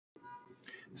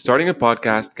Starting a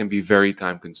podcast can be very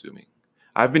time consuming.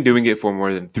 I've been doing it for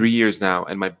more than 3 years now,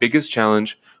 and my biggest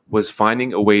challenge was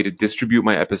finding a way to distribute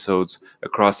my episodes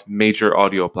across major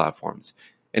audio platforms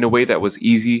in a way that was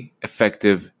easy,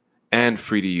 effective, and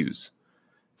free to use.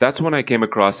 That's when I came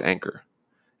across Anchor.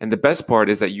 And the best part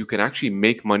is that you can actually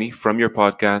make money from your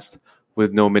podcast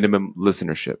with no minimum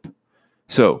listenership.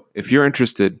 So, if you're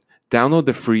interested, download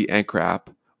the free Anchor app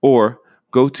or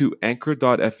go to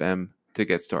anchor.fm to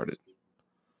get started.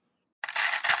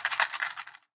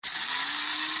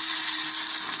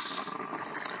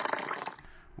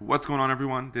 What's going on,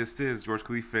 everyone? This is George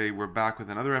Khalife. We're back with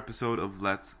another episode of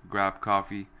Let's Grab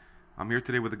Coffee. I'm here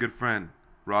today with a good friend,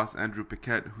 Ross Andrew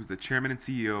Paquette, who's the chairman and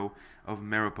CEO of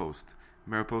Maripost.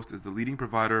 Maripost is the leading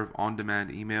provider of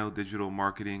on-demand email, digital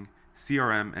marketing,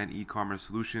 CRM, and e-commerce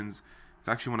solutions. It's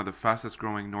actually one of the fastest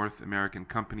growing North American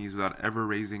companies without ever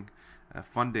raising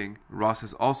funding. Ross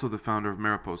is also the founder of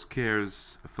Maripost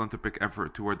Cares, a philanthropic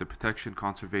effort toward the protection,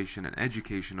 conservation, and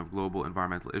education of global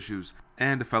environmental issues,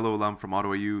 and a fellow alum from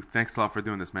Ottawa U. Thanks a lot for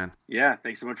doing this, man. Yeah,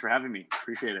 thanks so much for having me.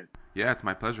 Appreciate it. Yeah, it's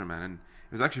my pleasure, man. And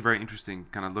it was actually very interesting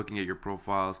kind of looking at your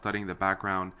profile, studying the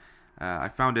background. I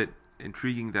found it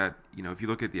intriguing that, if you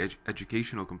look at the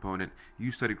educational component, you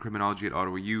studied criminology at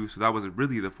Ottawa U, so that was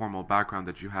really the formal background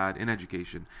that you had in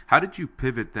education. How did you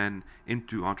pivot then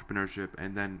into entrepreneurship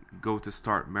and then go to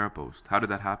start Maripost? How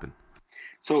did that happen?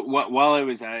 So while I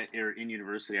was in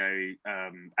university,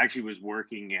 I actually was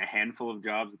working a handful of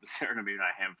jobs at the same time, maybe not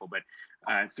a handful, but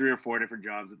 3 or 4 different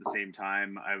jobs at the same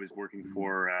time. I was working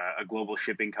for a global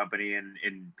shipping company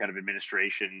in kind of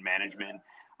administration management.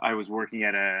 I was working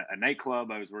at a nightclub.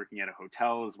 I was working at a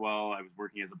hotel as well. I was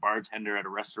working as a bartender at a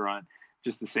restaurant,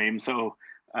 just the same. So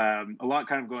a lot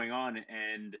kind of going on.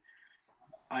 And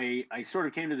I sort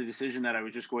of came to the decision that I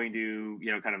was just going to,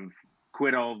 kind of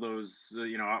quit all of those,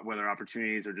 whether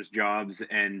opportunities or just jobs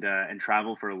and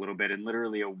travel for a little bit. And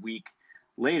literally a week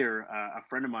later, a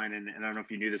friend of mine, and I don't know if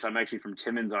you knew this, I'm actually from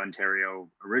Timmins, Ontario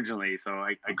originally. So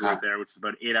I grew Okay. up there, which is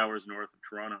about 8 hours north of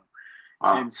Toronto.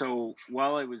 Wow. And so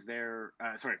while I was there,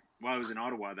 while I was in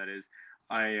Ottawa, that is,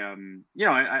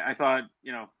 I thought,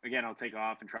 again, I'll take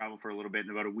off and travel for a little bit. And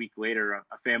about a week later,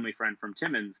 a family friend from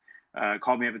Timmins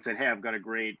called me up and said, "Hey, I've got a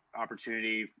great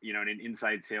opportunity, in an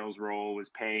inside sales role, was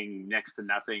paying next to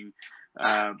nothing." But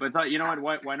I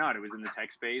thought, why not? It was in the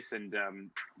tech space. And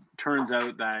turns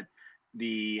out that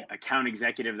the account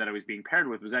executive that I was being paired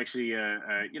with was actually,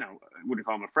 I wouldn't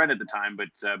call him a friend at the time, but,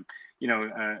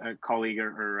 a colleague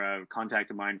or a contact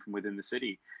of mine from within the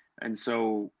city. And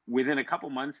so within a couple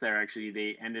months there, actually,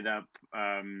 they ended up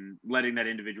letting that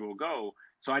individual go.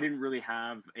 So I didn't really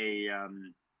have a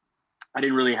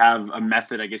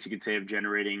method, I guess you could say, of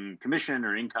generating commission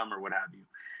or income or what have you.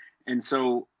 And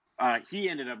so he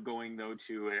ended up going though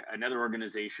to another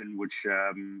organization, which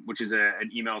is an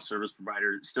email service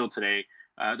provider still today.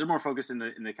 They're more focused in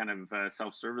the kind of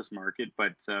self-service market,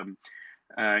 but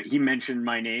he mentioned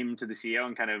my name to the CEO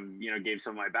and kind of gave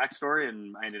some of my backstory,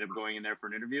 and I ended up going in there for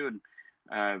an interview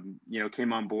and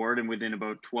came on board. And within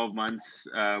about 12 months,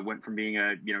 went from being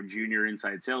a junior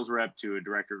inside sales rep to a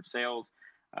director of sales.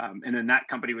 And then that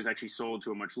company was actually sold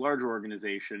to a much larger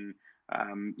organization.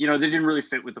 They didn't really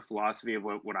fit with the philosophy of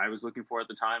what I was looking for at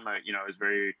the time. I was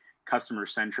very customer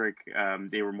centric.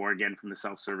 They were more, again, from the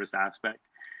self-service aspect.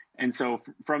 And so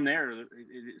from there, it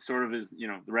sort of is,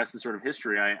 the rest is sort of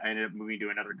history. I ended up moving to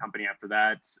another company after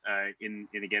that, in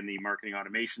again, the marketing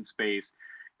automation space.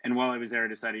 And while I was there, I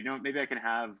decided, maybe I can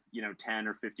have, 10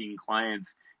 or 15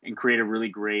 clients and create a really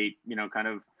great, kind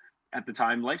of, at the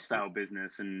time, lifestyle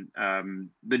business. And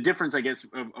the difference, I guess,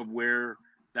 of where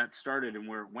that started and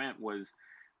where it went was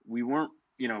we weren't,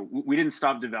 we didn't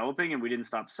stop developing and we didn't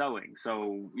stop selling.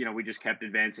 So, we just kept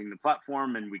advancing the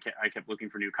platform, and I kept looking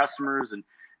for new customers. And,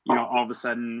 all of a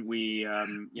sudden we, I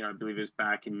believe it was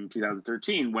back in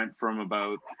 2013, went from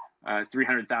about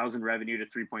 300,000 revenue to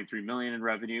 3.3 million in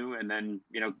revenue. And then,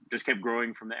 just kept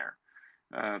growing from there.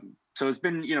 So it's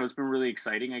been really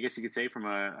exciting, I guess you could say, from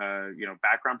a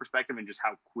background perspective, and just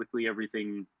how quickly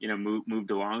everything, moved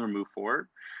along or moved forward.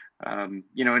 And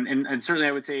certainly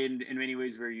I would say in many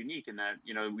ways very unique in that,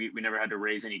 we never had to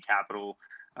raise any capital.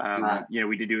 Right.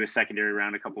 We did do a secondary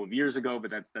round a couple of years ago, but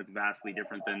that's vastly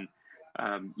different than,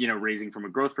 raising from a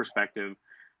growth perspective.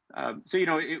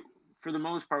 For the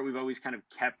most part, we've always kind of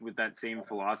kept with that same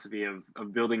philosophy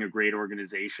of building a great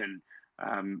organization,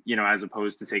 as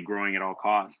opposed to, say, growing at all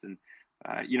costs. And,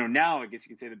 now I guess you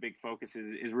could say the big focus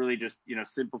is really just,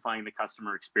 simplifying the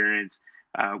customer experience,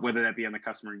 whether that be on the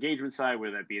customer engagement side,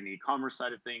 whether that be in the e-commerce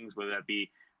side of things, whether that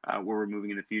be, where we're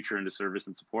moving in the future into service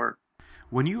and support.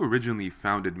 When you originally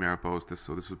founded Maripost,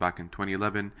 so this was back in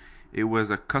 2011, it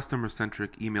was a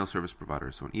customer-centric email service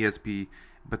provider, so an ESP.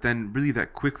 But then, really,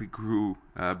 that quickly grew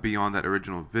beyond that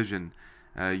original vision.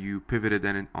 You pivoted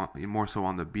then more so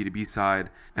on the B2B side,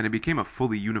 and it became a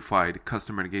fully unified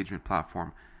customer engagement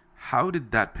platform. How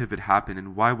did that pivot happen,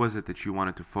 and why was it that you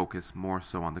wanted to focus more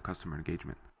so on the customer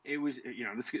engagement? It was,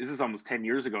 this is almost 10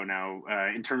 years ago now,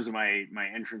 in terms of my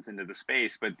entrance into the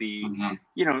space, but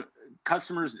Mm-hmm.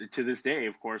 customers to this day,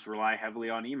 of course, rely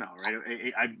heavily on email, right?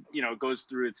 It goes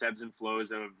through its ebbs and flows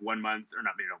of 1 month, or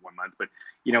not maybe not 1 month, but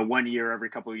 1 year,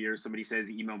 every couple of years, somebody says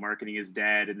email marketing is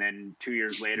dead, and then 2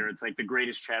 years later it's like the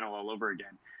greatest channel all over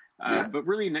again. Yeah. But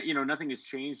really, nothing has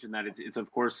changed in that. It's of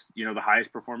course, the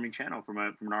highest performing channel from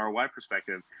an ROI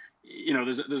perspective.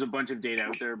 There's a bunch of data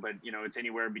out there, but it's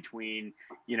anywhere between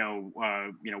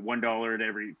 $1 to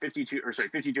every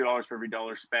 $52 for every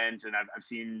dollar spent, and I've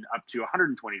seen up to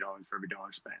 $120 for every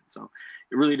dollar spent. So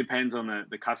it really depends on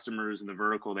the customers and the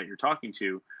vertical that you're talking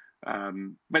to.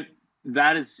 But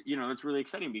that is, that's really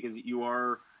exciting because you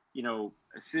are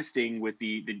assisting with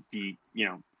the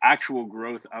actual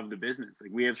growth of the business. Like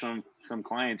we have some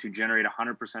clients who generate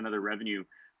 100% of their revenue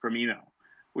from email,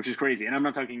 which is crazy. And I'm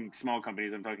not talking small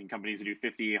companies. I'm talking companies who do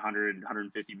 50, 100,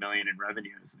 150 million in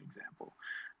revenue as an example.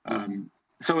 Mm-hmm.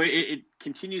 So it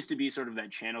continues to be sort of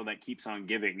that channel that keeps on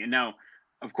giving. And now,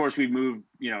 of course, we've moved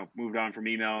on from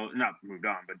email, not moved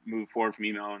on, but moved forward from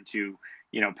email into,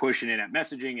 pushing it at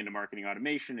messaging, into marketing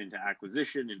automation, into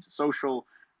acquisition, into social,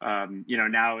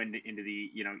 now into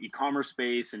the, e-commerce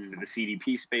space and into the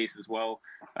CDP space as well,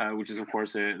 which is, of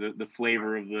course, the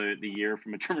flavor of the year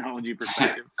from a terminology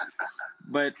perspective.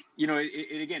 But,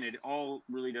 it all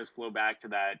really does flow back to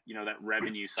that, that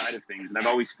revenue side of things. And I've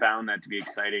always found that to be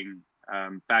exciting,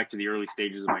 back to the early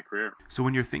stages of my career. So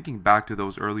when you're thinking back to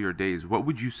those earlier days, what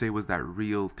would you say was that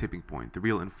real tipping point, the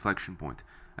real inflection point?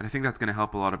 And I think that's going to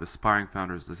help a lot of aspiring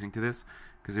founders listening to this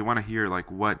because they want to hear, like,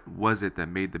 what was it that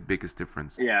made the biggest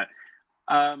difference? Yeah.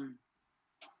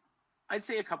 I'd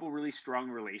say a couple really strong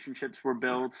relationships were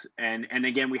built. And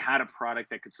again, we had a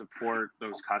product that could support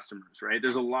those customers, right?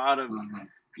 There's a lot of,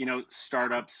 Mm-hmm.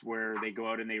 Startups where they go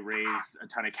out and they raise a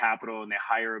ton of capital and they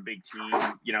hire a big team,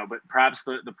 but perhaps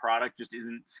the product just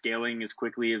isn't scaling as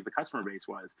quickly as the customer base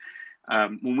was.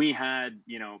 When we had,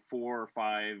 4 or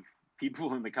 5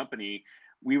 people in the company,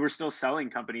 we were still selling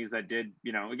companies that did,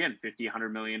 again, $50,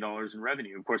 $100 million in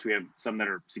revenue. Of course, we have some that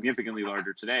are significantly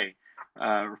larger today,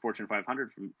 or Fortune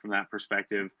 500 from that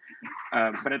perspective.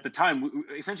 But at the time,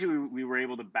 essentially, we were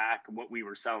able to back what we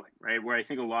were selling, right? Where I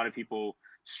think a lot of people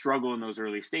struggle in those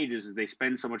early stages is they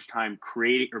spend so much time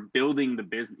creating or building the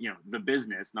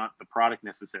business, not the product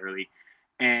necessarily.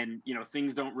 And,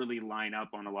 things don't really line up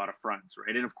on a lot of fronts,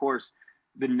 right? And of course,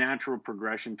 the natural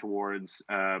progression towards,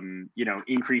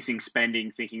 increasing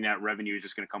spending, thinking that revenue is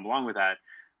just going to come along with that.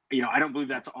 I don't believe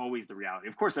that's always the reality.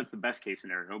 Of course, that's the best case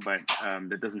scenario, but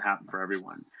that doesn't happen for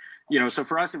everyone. So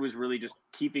for us, it was really just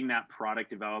keeping that product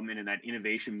development and that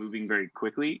innovation moving very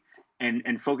quickly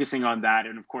and focusing on that.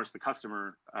 And of course, the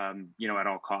customer, at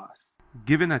all costs.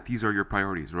 Given that these are your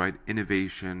priorities, right?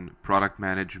 Innovation, product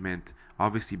management,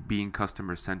 obviously being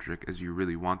customer centric as you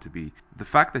really want to be. The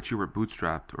fact that you were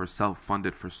bootstrapped or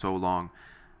self-funded for so long,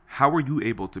 how were you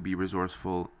able to be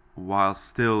resourceful while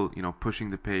still,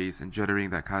 pushing the pace and generating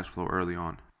that cash flow early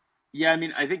on? Yeah, I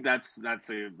mean, I think that's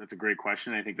a great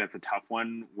question. I think that's a tough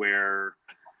one where,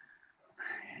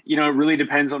 it really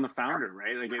depends on the founder,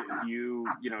 right? Like if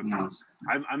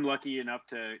Mm-hmm. I'm lucky enough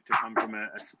to come from a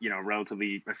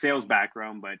relatively a sales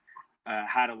background, but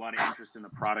had a lot of interest in the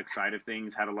product side of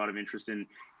things, had a lot of interest in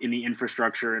the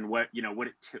infrastructure and what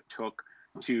it took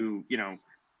to,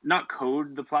 not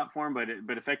code the platform,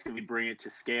 but effectively bring it to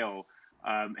scale.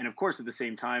 And of course, at the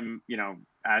same time,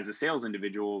 as a sales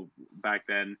individual back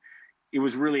then, it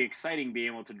was really exciting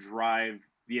being able to drive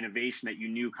the innovation that you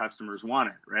knew customers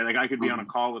wanted, right? Like I could be on a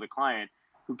call with a client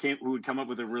who would come up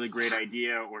with a really great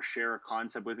idea or share a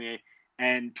concept with me.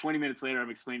 And 20 minutes later, I'm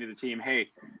explaining to the team, hey,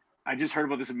 I just heard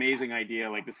about this amazing idea.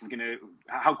 Like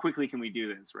how quickly can we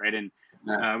do this? Right. And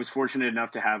I was fortunate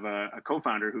enough to have a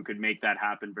co-founder who could make that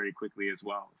happen very quickly as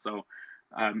well. So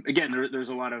again, there's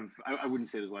a lot of, I wouldn't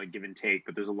say there's a lot of give and take,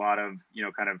 but there's a lot of,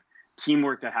 kind of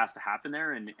teamwork that has to happen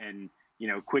there and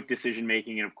quick decision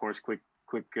making and of course, quick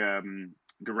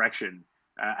direction,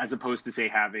 as opposed to say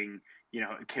having,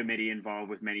 a committee involved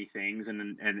with many things.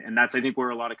 And that's, I think,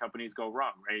 where a lot of companies go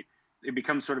wrong, right? It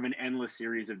becomes sort of an endless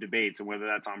series of debates, and whether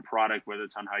that's on product, whether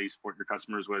it's on how you support your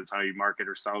customers, whether it's how you market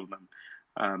or sell them.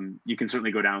 you can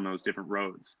certainly go down those different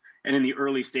roads. And in the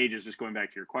early stages, just going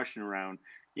back to your question around,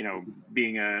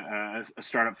 being a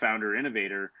startup founder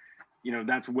innovator,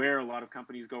 that's where a lot of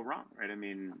companies go wrong, right? I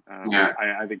mean,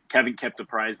 I think Kevin kept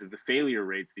apprised of the failure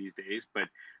rates these days, but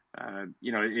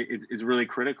it's really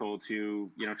critical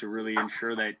to really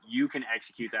ensure that you can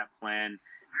execute that plan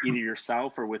either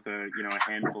yourself or with a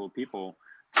handful of people,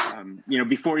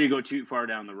 before you go too far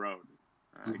down the road.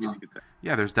 I guess you could say.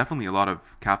 Yeah, there's definitely a lot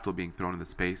of capital being thrown in the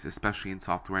space, especially in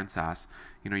software and SaaS.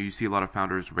 You see a lot of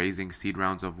founders raising seed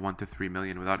rounds of 1 to 3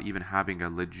 million without even having a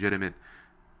legitimate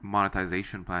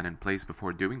monetization plan in place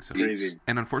before doing so. Crazy.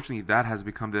 And unfortunately, that has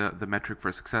become the metric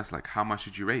for success. Like, how much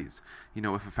did you raise? If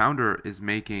a founder is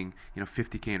making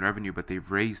 50K in revenue, but they've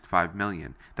raised 5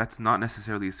 million, that's not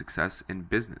necessarily a success in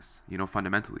business.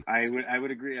 Fundamentally. I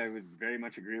would agree. I would very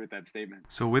much agree with that statement.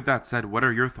 So with that said, what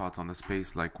are your thoughts on the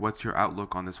space? Like, what's your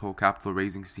outlook on this whole capital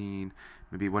raising scene?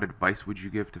 Maybe what advice would you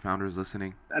give to founders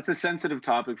listening? That's a sensitive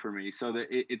topic for me. So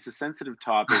it's a sensitive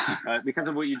topic because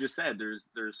of what you just said. There's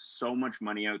so much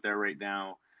money out there right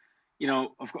now.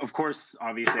 Of course,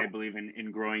 obviously, I believe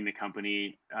in growing the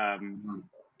company. But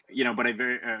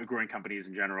growing companies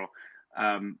in general.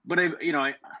 But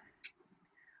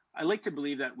I like to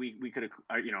believe that we could.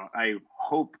 I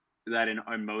hope that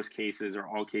in most cases or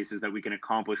all cases that we can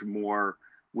accomplish more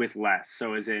with less.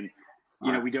 So as in,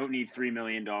 we don't need $3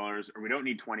 million, or we don't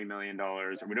need $20 million,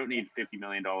 or we don't need $50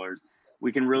 million.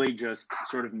 We can really just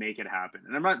sort of make it happen.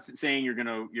 And I'm not saying you're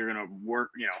gonna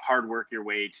work, hard work your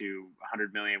way to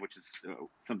 100 million, which is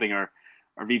something our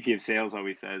VP of sales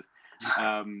always says.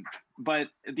 But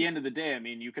at the end of the day, I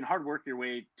mean, you can hard work your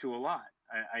way to a lot.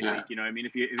 I think,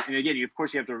 and again, of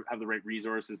course you have to have the right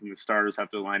resources, and the stars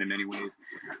have to align in many ways.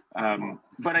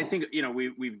 But I think,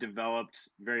 we've developed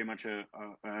very much a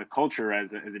culture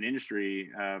as an industry,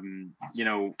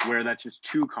 where that's just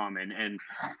too common, and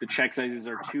the check sizes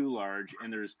are too large,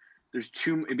 and there's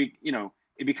too,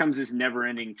 it becomes this never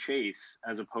ending chase,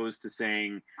 as opposed to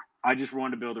saying, I just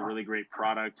want to build a really great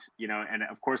product, and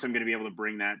of course I'm going to be able to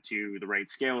bring that to the right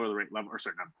scale or the right level, or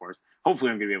sorry, not of course,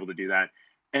 hopefully I'm going to be able to do that.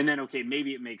 And then, okay,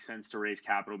 maybe it makes sense to raise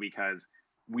capital because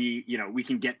we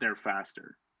can get there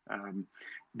faster.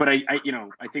 But I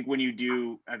think when you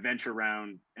do a venture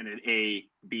round and an A,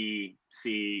 B,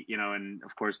 C, and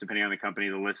of course, depending on the company,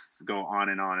 the lists go on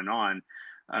and on and on.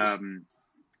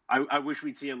 I wish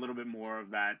we'd see a little bit more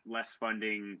of that, less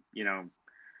funding,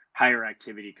 higher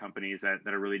activity companies that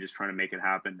are really just trying to make it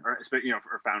happen, or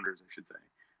for founders, I should say,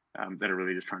 that are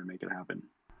really just trying to make it happen.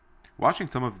 Watching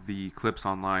some of the clips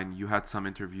online, you had some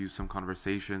interviews, some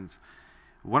conversations.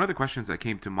 One of the questions that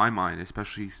came to my mind,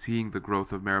 especially seeing the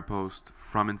growth of Maripost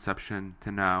from inception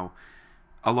to now,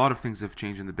 a lot of things have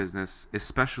changed in the business,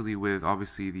 especially with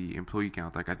obviously the employee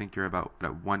count. Like, I think you're about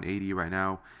at 180 right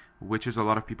now, which is a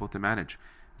lot of people to manage.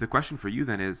 The question for you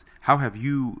then is, how have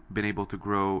you been able to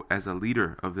grow as a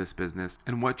leader of this business,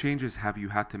 and what changes have you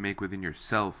had to make within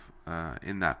yourself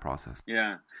in that process?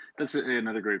 Yeah, that's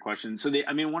another great question. So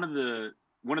one of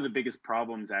the biggest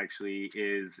problems actually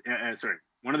is,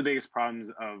 one of the biggest problems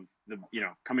of the,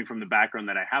 coming from the background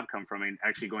that I have come from, and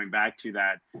actually going back to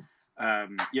that,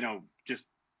 just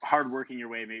hard working your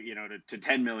way, maybe, to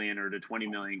 10 million or to 20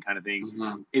 million kind of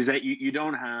thing, is that you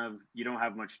don't have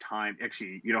much time.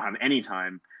 Actually, you don't have any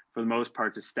time for the most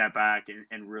part to step back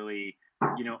and really,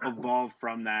 evolve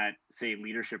from that, say,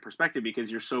 leadership perspective,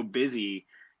 because you're so busy,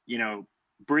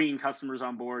 bringing customers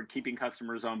on board, keeping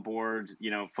customers on board,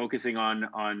 focusing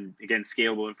on again,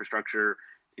 scalable infrastructure,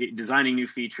 designing new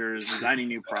features, designing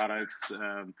new products,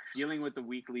 dealing with the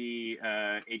weekly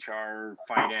HR,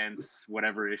 finance,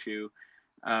 whatever issue.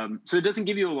 So it doesn't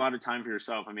give you a lot of time for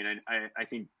yourself. I mean, I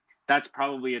think that's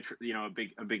probably a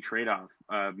big trade-off,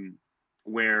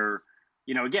 where,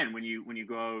 again, when you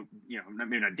go,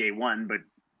 maybe not day one, but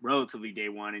relatively day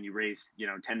one, and you raise,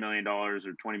 $10 million or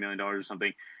 $20 million or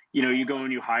something, you go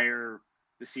and you hire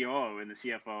the COO and the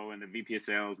CFO and the VP of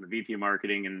sales and the VP of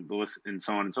marketing and the list, and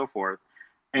so on and so forth.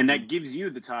 And that gives you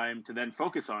the time to then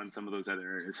focus on some of those other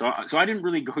areas. So I didn't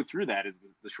really go through that, is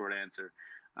the short answer.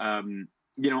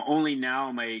 Only now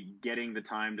am I getting the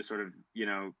time to sort of,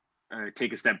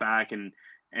 take a step back and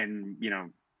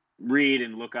read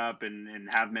and look up and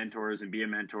have mentors and be a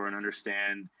mentor and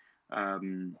understand,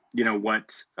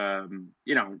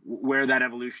 where that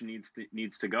evolution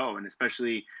needs to go. And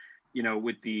especially,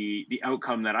 with the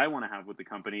outcome that I want to have with the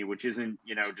company, which isn't,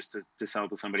 just to sell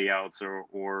to somebody else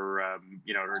or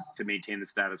to maintain the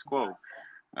status quo.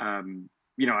 I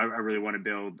really want to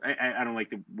build, I don't like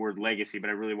the word legacy, but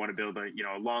I really want to build a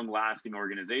long lasting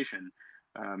organization.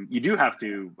 You do have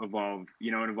to evolve,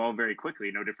 and evolve very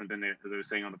quickly, no different than as I was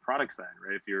saying on the product side,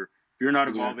 right? If you're you're not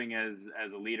evolving as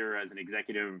a leader, as an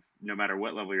executive, no matter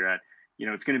what level you're at,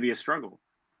 it's going to be a struggle.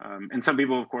 And some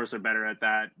people, of course, are better at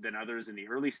that than others in the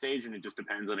early stage, and it just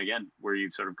depends on, again, where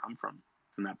you've sort of come from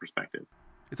that perspective.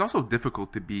 It's also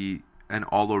difficult to be an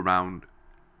all-around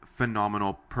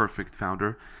phenomenal, perfect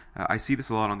founder. I see this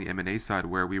a lot on the M&A side,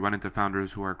 where we run into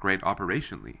founders who are great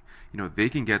operationally. They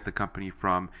can get the company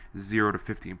from 0 to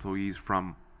 50 employees,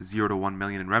 from 0 to 1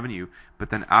 million in revenue, but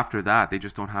then after that, they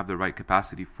just don't have the right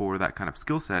capacity for that kind of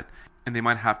skill set, and they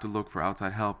might have to look for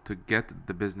outside help to get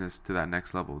the business to that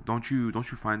next level. Don't you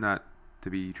find that to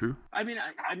be true? I mean,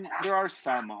 there are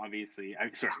some, obviously.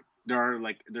 There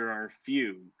are a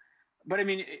few. But I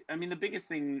mean, the biggest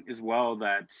thing as well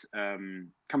that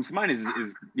comes to mind is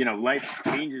life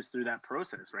changes through that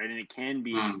process, right? And it can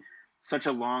be such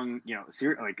a long,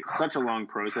 such a long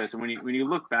process. And when you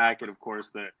look back at, of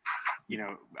course,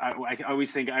 I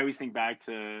always think back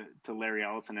to Larry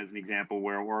Ellison as an example,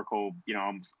 where Oracle,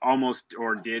 almost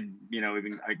or did,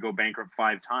 even go bankrupt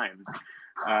 5 times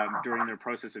during their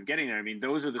process of getting there. I mean,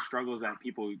 those are the struggles that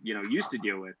people, used to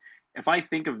deal with. If I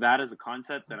think of that as a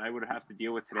concept that I would have to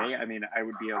deal with today, I mean, I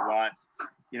would be a lot,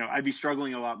 I'd be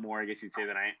struggling a lot more, I guess you'd say,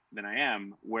 than I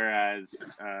am. Whereas,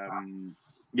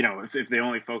 if the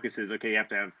only focus is, okay, you have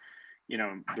to have,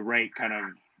 the right kind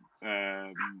of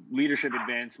leadership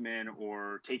advancement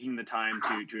or taking the time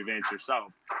to advance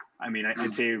yourself. I mean,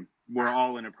 I'd say we're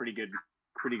all in a pretty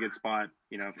good spot,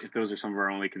 if those are some of our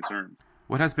only concerns.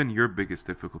 What has been your biggest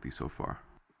difficulty so far?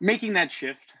 Making that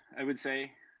shift, I would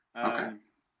say. Okay.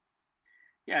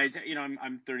 Yeah,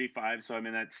 I'm 35, so I'm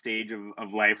in that stage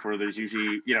of life where there's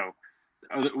usually,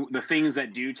 the things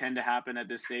that do tend to happen at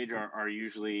this stage are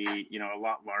usually, a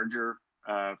lot larger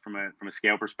from a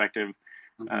scale perspective,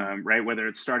 right? Whether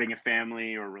it's starting a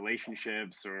family or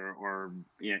relationships or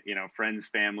friends,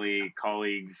 family,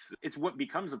 colleagues, it's what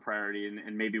becomes a priority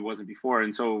and maybe wasn't before.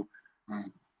 And so,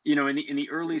 in the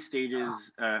early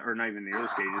stages, or not even the early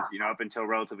stages, up until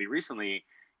relatively recently,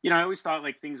 I always thought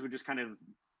like things would just kind of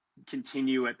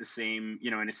continue at the same,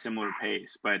 in a similar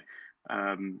pace. But,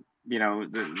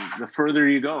 the further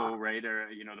you go, right, or,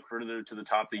 the further to the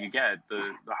top that you get,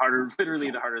 the harder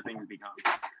things become,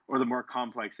 or the more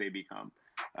complex they become.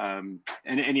 And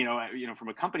from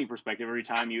a company perspective, every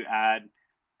time you add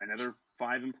another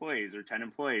 5 employees or 10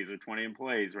 employees or 20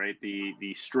 employees, right,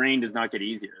 the strain does not get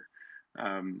easier.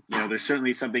 There's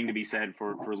certainly something to be said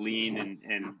for lean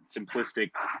and simplistic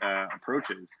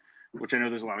approaches, which I know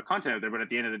there's a lot of content out there, but at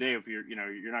the end of the day, if you're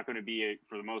not going to be,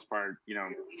 for the most part,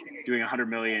 doing 100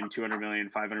 million, 200 million,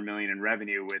 500 million in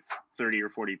revenue with 30 or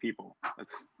 40 people.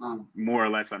 That's more or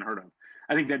less unheard of.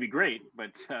 I think that'd be great,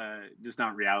 but just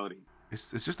not reality.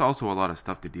 It's just also a lot of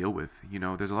stuff to deal with.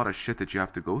 There's a lot of shit that you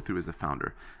have to go through as a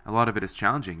founder. A lot of it is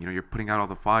challenging. You're putting out all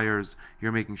the fires.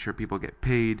 You're making sure people get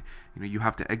paid. You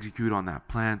have to execute on that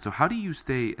plan. So how do you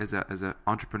stay as an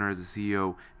entrepreneur, as a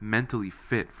CEO, mentally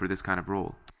fit for this kind of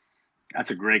role? That's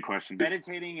a great question.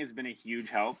 Meditating has been a huge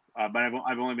help, but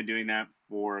I've only been doing that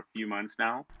for a few months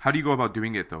now. How do you go about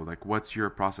doing it, though? Like, what's your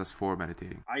process for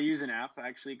meditating? I use an app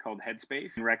actually called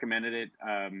Headspace, and recommended it.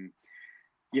 In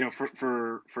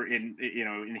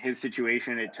his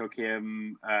situation, it took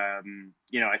him, I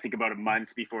think about a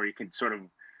month before he could sort of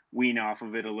wean off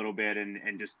of it a little bit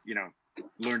and just,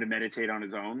 learn to meditate on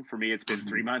his own. For me, it's been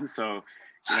 3 months. So,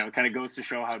 it kind of goes to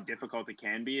show how difficult it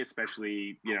can be,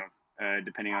 especially,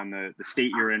 depending on the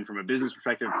state you're in from a business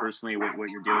perspective, personally, what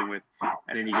you're dealing with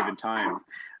at any given time.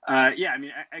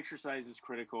 Exercise is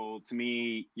critical to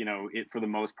me. For the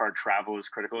most part, travel is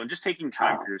critical, and just taking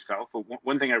time for yourself. But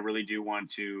one thing I really do want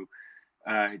to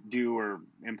do or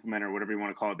implement, or whatever you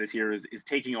want to call it, this year is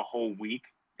taking a whole week.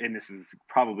 And this is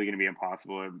probably going to be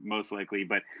impossible, or most likely,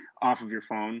 but off of your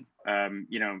phone.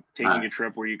 Taking a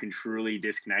trip where you can truly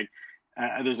disconnect.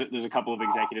 There's a couple of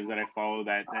executives that I follow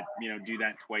that do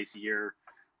that twice a year.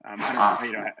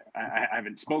 I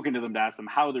haven't spoken to them to ask them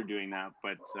how they're doing that,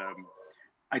 but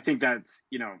I think that's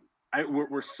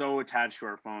we're so attached to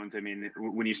our phones. I mean,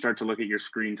 when you start to look at your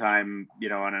screen time,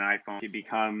 on an iPhone, it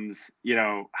becomes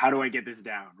how do I get this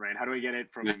down, right? How do I get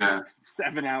it from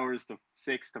 7 hours to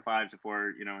 6 to 5 to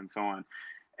 4, and so on,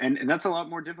 and that's a lot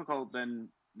more difficult than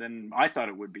I thought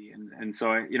it would be, and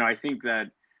so I think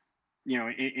that.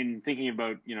 In thinking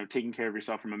about, taking care of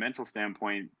yourself from a mental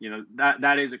standpoint,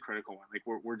 that is a critical one. Like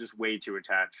we're just way too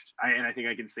attached. And I think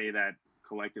I can say that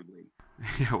collectively.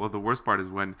 Yeah, well, the worst part is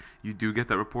when you do get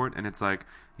that report and it's like,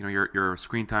 your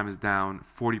screen time is down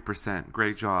 40%.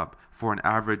 Great job for an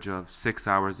average of 6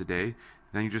 hours a day.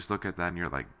 Then you just look at that and you're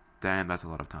like, damn, that's a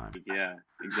lot of time. Yeah,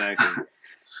 exactly.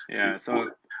 Yeah, so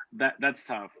that's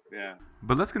tough. Yeah.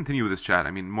 But let's continue with this chat.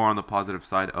 I mean, more on the positive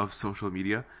side of social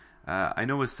media. I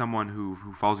know as someone who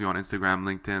follows you on Instagram,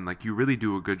 LinkedIn, like you really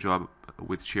do a good job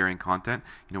with sharing content.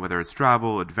 You know, whether it's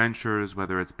travel, adventures,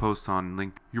 whether it's posts on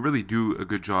LinkedIn, you really do a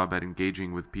good job at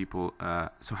engaging with people.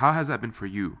 So how has that been for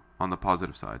you on the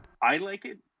positive side? I like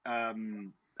it.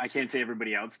 I can't say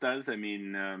everybody else does. I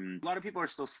mean, a lot of people are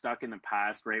still stuck in the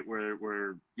past, right?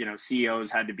 Where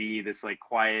CEOs had to be this like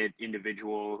quiet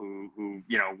individual who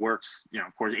works,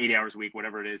 of course, 80 hours a week,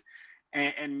 whatever it is,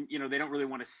 and they don't really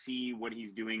want to see what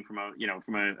he's doing from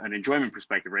an enjoyment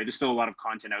perspective, right? There's still a lot of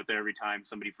content out there every time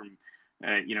somebody from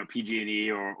PG&E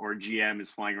or GM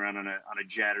is flying around on a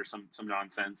jet or some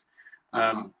nonsense.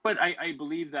 But I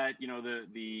believe that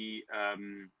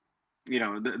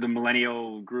the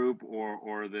millennial group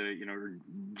or the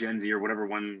Gen Z or whatever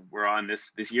one we're on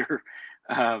this year,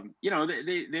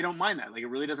 they don't mind that. Like, it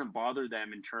really doesn't bother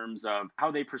them in terms of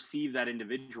how they perceive that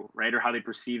individual, right, or how they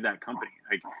perceive that company.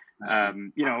 Like,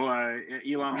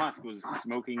 Elon Musk was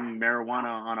smoking marijuana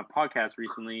on a podcast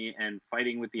recently and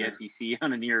fighting with the SEC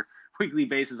on a near weekly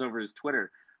basis over his Twitter.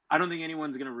 I don't think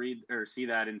anyone's going to read or see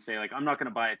that and say, like, I'm not going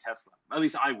to buy a Tesla. At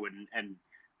least I wouldn't. And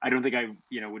I don't think I,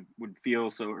 would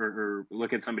feel so or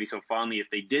look at somebody so fondly if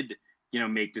they did,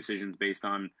 make decisions based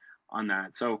on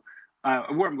that. So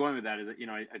where I'm going with that is that,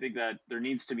 I think that there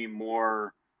needs to be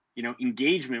more,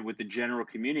 engagement with the general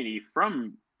community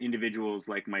from individuals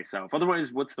like myself.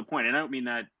 Otherwise, what's the point? And I don't mean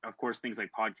that, of course, things like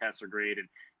podcasts are great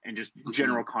and just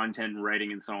general content and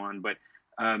writing and so on. But,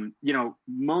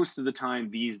 most of the time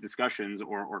these discussions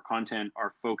or content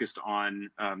are focused on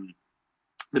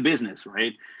the business,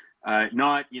 right?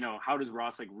 Not, how does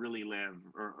Ross like really live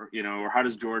or how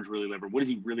does George really live, or what does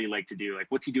he really like to do? Like,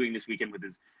 what's he doing this weekend with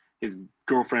his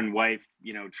girlfriend, wife,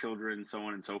 children, so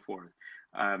on and so forth.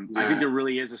 I think there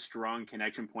really is a strong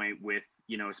connection point with,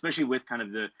 especially with kind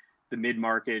of the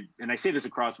mid-market, and I say this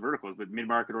across verticals, but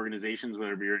mid-market organizations,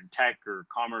 whether you're in tech or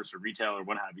commerce or retail or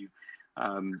what have you,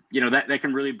 that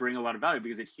can really bring a lot of value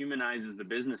because it humanizes the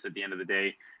business at the end of the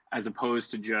day, as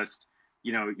opposed to just,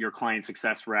 your client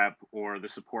success rep or the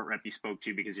support rep you spoke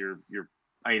to because your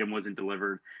item wasn't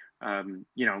delivered.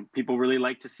 People really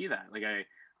like to see that. Like,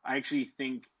 I actually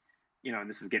think, and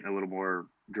this is getting a little more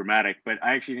dramatic, but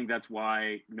I actually think that's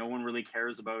why no one really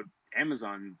cares about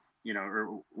Amazon,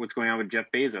 or what's going on with Jeff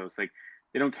Bezos. Like,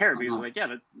 they don't care because like,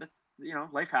 yeah, that's,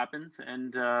 life happens,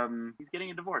 and he's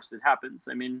getting a divorce. It happens.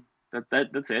 I mean,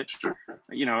 that's it. Sure.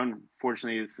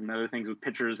 Unfortunately, some other things with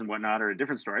pictures and whatnot are a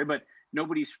different story, but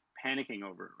nobody's panicking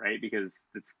over it, right? Because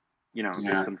it's,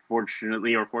 that's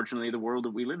unfortunately or fortunately the world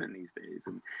that we live in these days.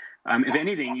 And if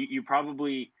anything, you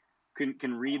probably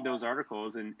can read those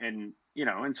articles and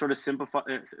sort of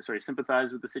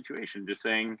sympathize with the situation. Just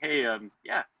saying, hey,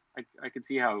 I could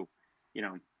see how,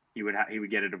 he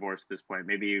would get a divorce at this point.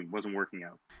 Maybe it wasn't working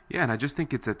out. Yeah, and I just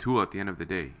think it's a tool at the end of the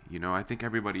day. I think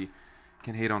everybody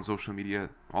can hate on social media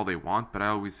all they want, but I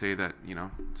always say that,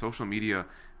 social media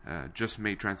just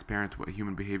made transparent what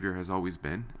human behavior has always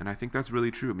been. And I think that's really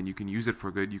true. I mean, you can use it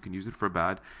for good, you can use it for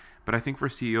bad. But I think for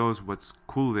CEOs, what's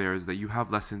cool there is that you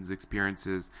have lessons,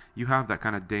 experiences, you have that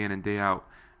kind of day in and day out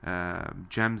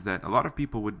gems that a lot of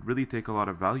people would really take a lot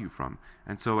of value from.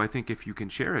 And so I think if you can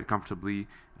share it comfortably,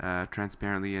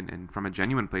 transparently, and from a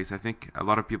genuine place, I think a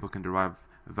lot of people can derive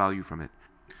value from it.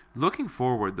 Looking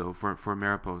forward, though, for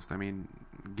Maripost, I mean,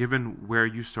 given where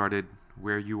you started,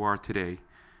 where you are today,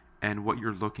 and what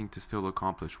you're looking to still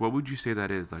accomplish, what would you say that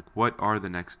is? Like, what are the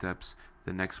next steps,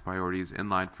 the next priorities in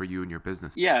line for you and your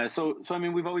business? Yeah, so I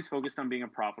mean, we've always focused on being a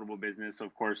profitable business. So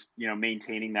of course,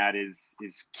 maintaining that is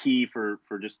key for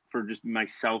just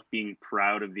myself being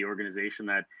proud of the organization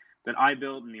that I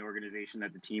built and the organization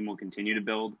that the team will continue to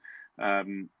build. I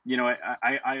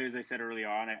as I said early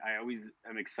on, I always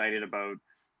am excited about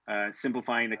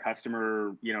simplifying the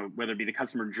customer, whether it be the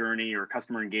customer journey or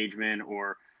customer engagement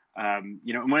or, and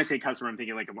when I say customer, I'm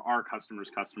thinking like of our customer's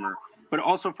customer, but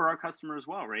also for our customer as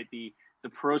well, right? The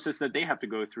process that they have to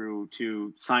go through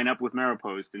to sign up with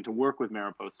Maripost and to work with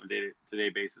Maripost on a day-to-day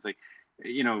basis, like,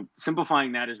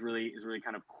 simplifying that is really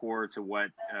kind of core to what,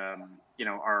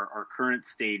 our current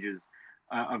stages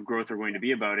of growth are going to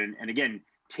be about. And again,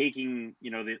 taking,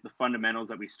 the fundamentals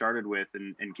that we started with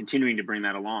and continuing to bring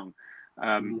that along.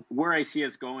 Where I see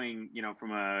us going,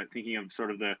 from thinking of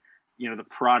sort of the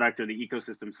product or the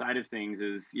ecosystem side of things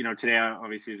is, today,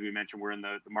 obviously, as we mentioned, we're in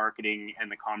the marketing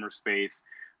and the commerce space.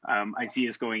 I see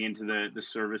us going into the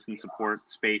service and support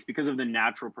space because of the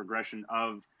natural progression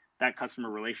of that customer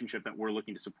relationship that we're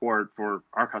looking to support for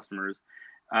our customers.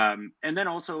 And then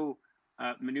also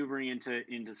maneuvering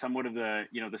into somewhat of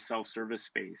the self-service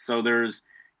space. So there's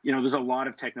a lot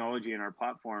of technology in our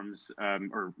platforms,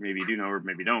 or maybe you do know, or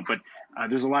maybe don't, but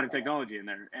there's a lot of technology in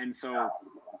there. And so,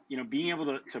 being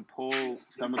able to pull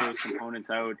some of those components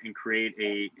out and create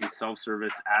a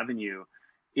self-service avenue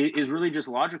is really just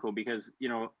logical, because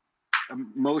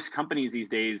most companies these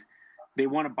days, they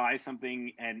want to buy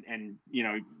something and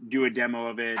do a demo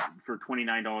of it for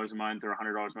 $29 a month or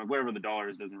 $100 a month, whatever the dollar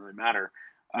is, doesn't really matter,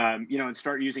 and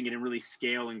start using it and really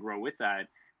scale and grow with that.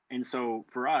 And so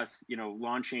for us,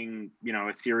 launching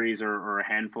a series or a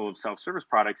handful of self-service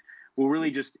products will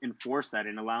really just enforce that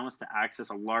and allow us to access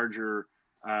a larger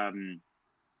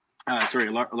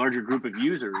larger group of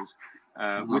users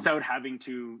without having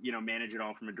to manage it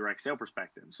all from a direct sale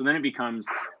perspective. So then it becomes,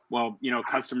 well,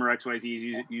 customer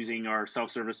XYZ is using our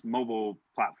self-service mobile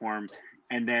platform,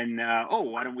 and then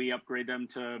why don't we upgrade them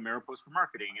to Maripost for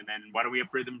marketing, and then why don't we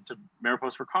upgrade them to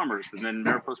Maripost for commerce, and then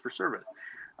Maripost for service.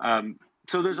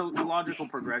 So there's a logical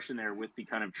progression there with the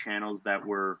kind of channels that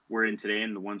we're in today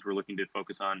and the ones we're looking to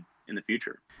focus on in the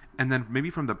future. And then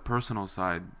maybe from the personal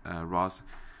side, Ross,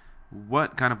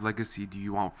 what kind of legacy do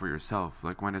you want for yourself?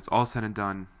 Like, when it's all said and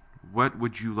done, what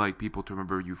would you like people to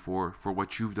remember you for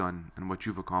what you've done and what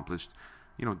you've accomplished,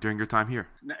 during your time here?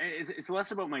 It's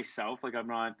less about myself. Like,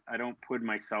 I don't put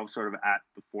myself sort of at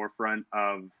the forefront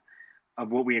of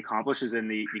what we accomplish as in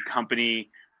the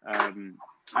company.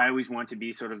 I always want to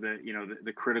be sort of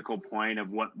the critical point of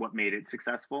what made it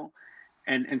successful.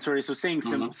 And so saying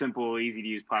simple, easy to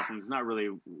use platforms is not really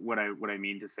what I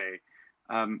mean to say.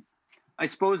 I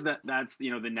suppose that's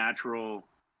the natural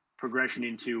progression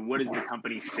into what does the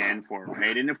company stand for,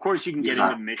 right? And of course you can get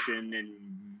into mission and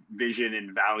vision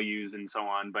and values and so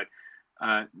on, but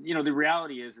the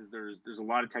reality is there's a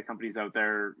lot of tech companies out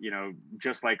there,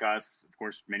 just like us, of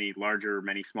course, many larger,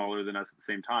 many smaller than us at the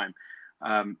same time.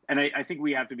 And I think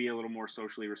we have to be a little more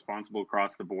socially responsible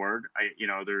across the board.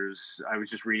 I was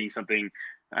just reading something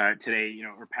today,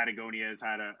 or Patagonia has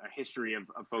had a history of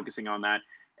focusing on that.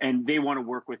 And they want to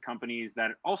work with companies that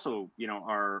also,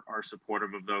 are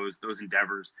supportive of those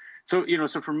endeavors. So,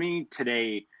 so for me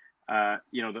today,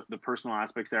 the personal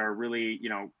aspects there are really,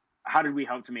 how did we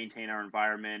help to maintain our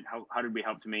environment? How did we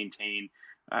help to maintain,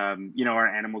 our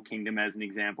animal kingdom as an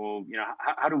example?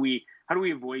 How do we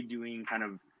avoid doing kind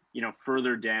of,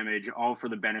 further damage, all for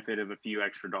the benefit of a few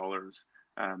extra dollars,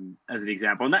 as an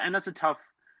example. And that's a tough,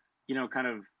 kind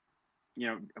of,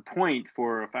 a point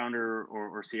for a founder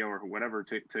or CEO or whatever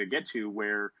to get to,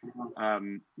 where,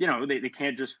 they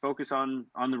can't just focus on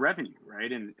the revenue,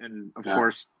 right? And of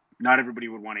course, not everybody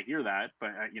would want to hear that,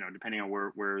 but depending on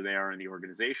where they are in the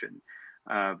organization.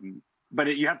 But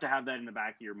you have to have that in the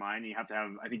back of your mind.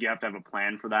 I think you have to have a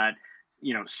plan for that,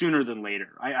 sooner than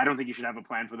later. I don't think you should have a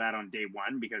plan for that on day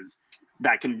one, because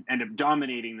that can end up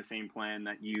dominating the same plan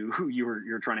that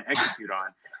you're trying to execute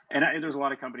on. And there's a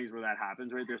lot of companies where that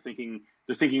happens, right?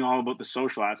 They're thinking all about the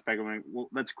social aspect. I'm like, well,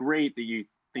 that's great that you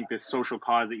think this social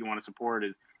cause that you want to support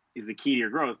is the key to your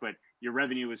growth, but your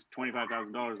revenue was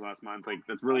 $25,000 last month. Like,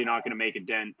 that's really not going to make a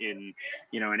dent in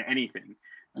anything.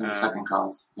 In the second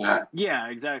cause, yeah. Yeah,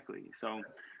 exactly. So.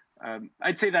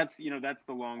 I'd say that's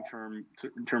the long term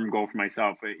goal for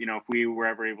myself. If we were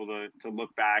ever able to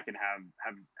look back and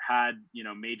have had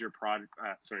major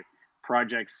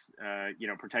projects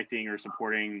protecting or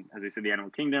supporting, as I said, the animal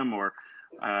kingdom, or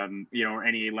or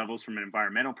any levels from an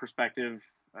environmental perspective,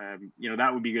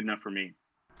 that would be good enough for me.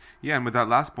 Yeah, and with that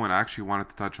last point, I actually wanted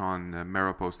to touch on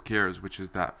Maripost Cares, which is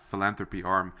that philanthropy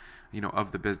arm,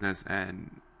 of the business,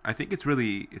 and I think it's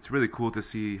really cool to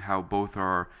see how both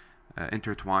are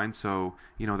intertwined. So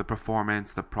the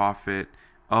performance, the profit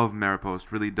of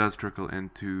Maripost really does trickle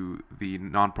into the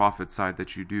nonprofit side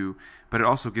that you do, but it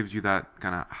also gives you that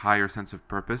kind of higher sense of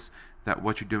purpose, that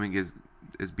what you're doing is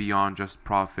beyond just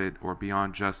profit or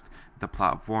beyond just the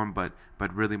platform, but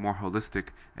really more holistic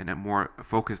and more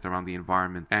focused around the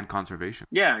environment and conservation.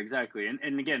 Yeah, exactly.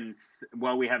 And again,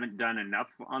 while we haven't done enough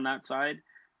on that side,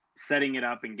 setting it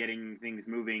up and getting things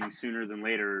moving sooner than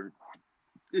later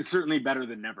is certainly better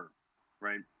than never.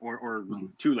 Right. Or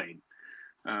too late.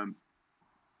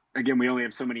 Again, we only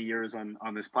have so many years on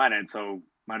this planet, so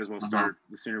might as well start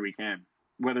the sooner we can.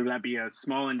 Whether that be a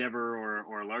small endeavor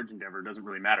or a large endeavor, doesn't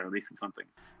really matter. At least it's something.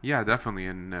 Yeah, definitely.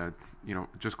 And,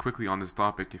 just quickly on this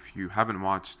topic, if you haven't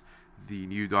watched the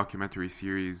new documentary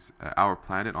series, Our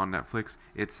Planet on Netflix,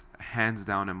 it's hands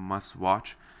down a must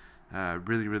watch.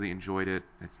 Really, really enjoyed it.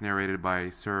 It's narrated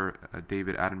by Sir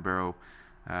David Attenborough.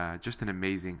 Just an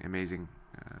amazing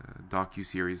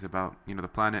docu-series about the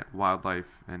planet,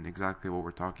 wildlife, and exactly what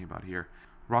we're talking about here.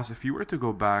 Ross, if you were to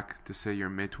go back to, say, your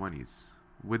mid-20s,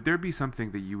 would there be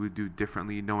something that you would do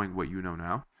differently knowing what you know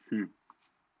now?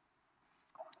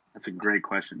 That's a great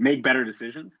question. Make better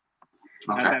decisions?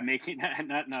 Not that making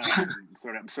not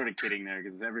I'm sort of kidding there,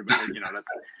 because everybody,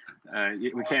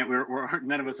 that's we can't, we're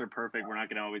none of us are perfect. We're not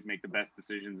going to always make the best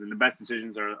decisions, and the best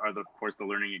decisions are of course the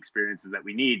learning experiences that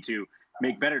we need to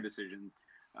make better decisions.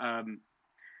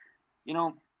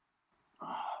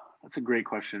 That's a great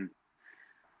question.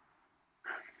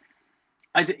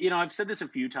 I've said this a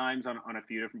few times on a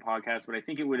few different podcasts, but I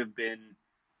think it would have been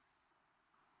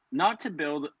not to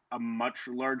build a much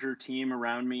larger team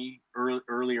around me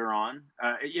earlier on.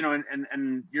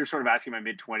 And you're sort of asking my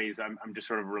mid-20s. I'm just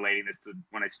sort of relating this to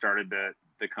when I started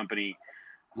the company.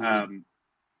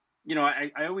 Mm-hmm.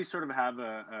 I always sort of have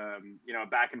a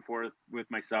back and forth with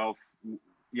myself,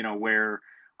 where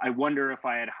I wonder if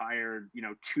I had hired,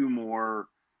 two more,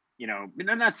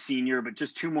 not senior, but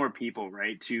just two more people,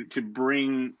 right, to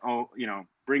bring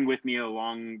with me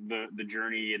along the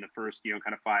journey in the first,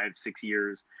 kind of 5-6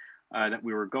 years that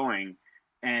we were going,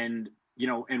 and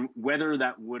whether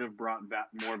that would have brought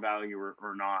more value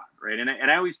or not, right? And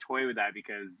I always toy with that,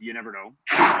 because you never know.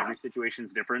 Every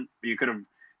situation's different. You could have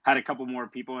had a couple more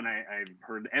people, and I've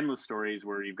heard endless stories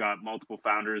where you've got multiple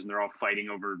founders and they're all fighting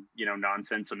over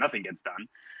nonsense, so nothing gets done.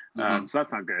 Mm-hmm. So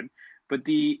that's not good. But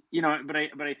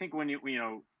but I think when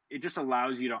it just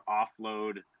allows you to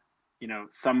offload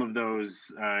some of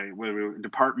those whether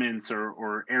departments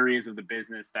or areas of the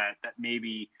business that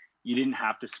maybe you didn't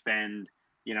have to spend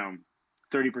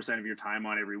 30% of your time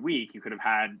on every week. You could have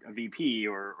had a VP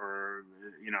or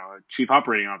a chief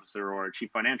operating officer or a chief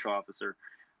financial officer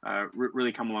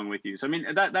really come along with you. So I mean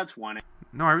that's one.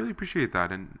 No, I really appreciate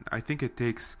that, and I think it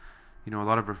takes a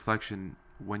lot of reflection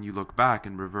when you look back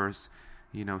and reverse.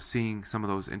 Seeing some of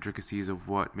those intricacies of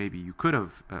what maybe you could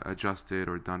have adjusted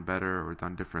or done better or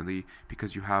done differently,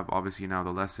 because you have obviously now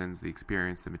the lessons, the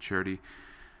experience, the maturity.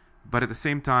 But at the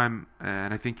same time,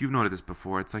 and I think you've noted this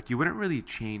before, it's like you wouldn't really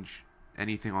change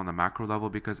anything on the macro level,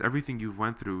 because everything you've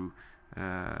went through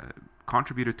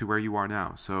contributed to where you are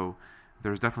now. So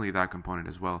there's definitely that component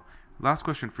as well. Last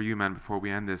question for you, man, before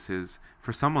we end this is,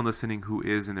 for someone listening who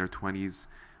is in their 20s,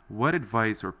 what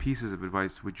advice or pieces of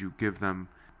advice would you give them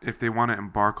if they want to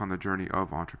embark on the journey of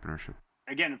entrepreneurship?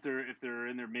 Again, if they're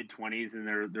in their mid-20s and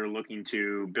they're looking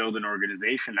to build an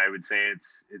organization, I would say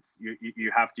it's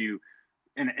you have to,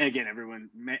 and again,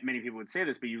 many people would say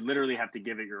this, but you literally have to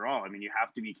give it your all. I mean, you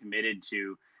have to be committed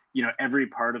to every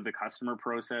part of the customer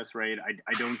process, right?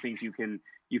 I don't think you can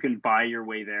buy your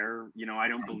way there. I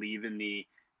don't believe in the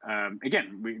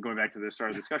going back to the start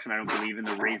of the discussion, I don't believe in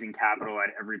the raising capital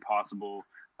at every possible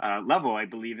level. I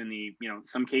believe in the,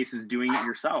 some cases doing it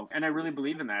yourself. And I really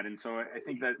believe in that. And so I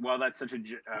think that while that's such a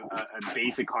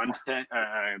basic content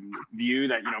view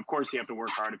that, of course you have to work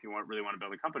hard if you really want to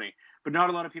build a company, but not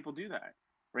a lot of people do that,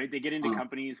 right? They get into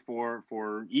companies for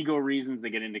ego reasons. They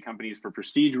get into companies for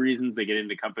prestige reasons. They get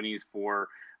into companies for,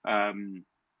 for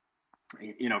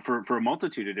a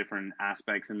multitude of different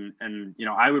aspects. And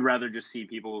I would rather just see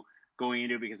people going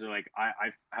into it because they're like,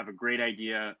 I have a great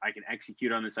idea. I can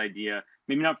execute on this idea.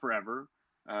 Maybe not forever,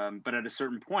 but at a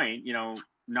certain point,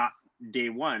 not day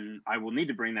one, I will need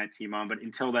to bring that team on. But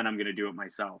until then, I'm going to do it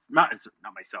myself. Not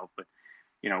myself, but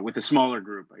with a smaller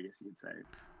group, I guess you could say.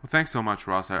 Well, thanks so much,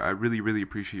 Ross. I really, really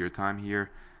appreciate your time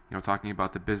here. Talking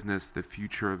about the business, the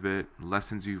future of it,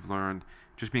 lessons you've learned,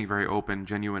 just being very open,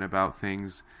 genuine about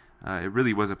things. It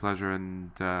really was a pleasure,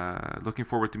 and looking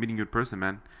forward to meeting you in person,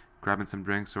 man. Grabbing some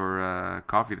drinks or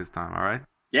coffee this time, all right?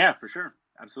 Yeah, for sure.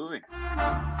 Absolutely.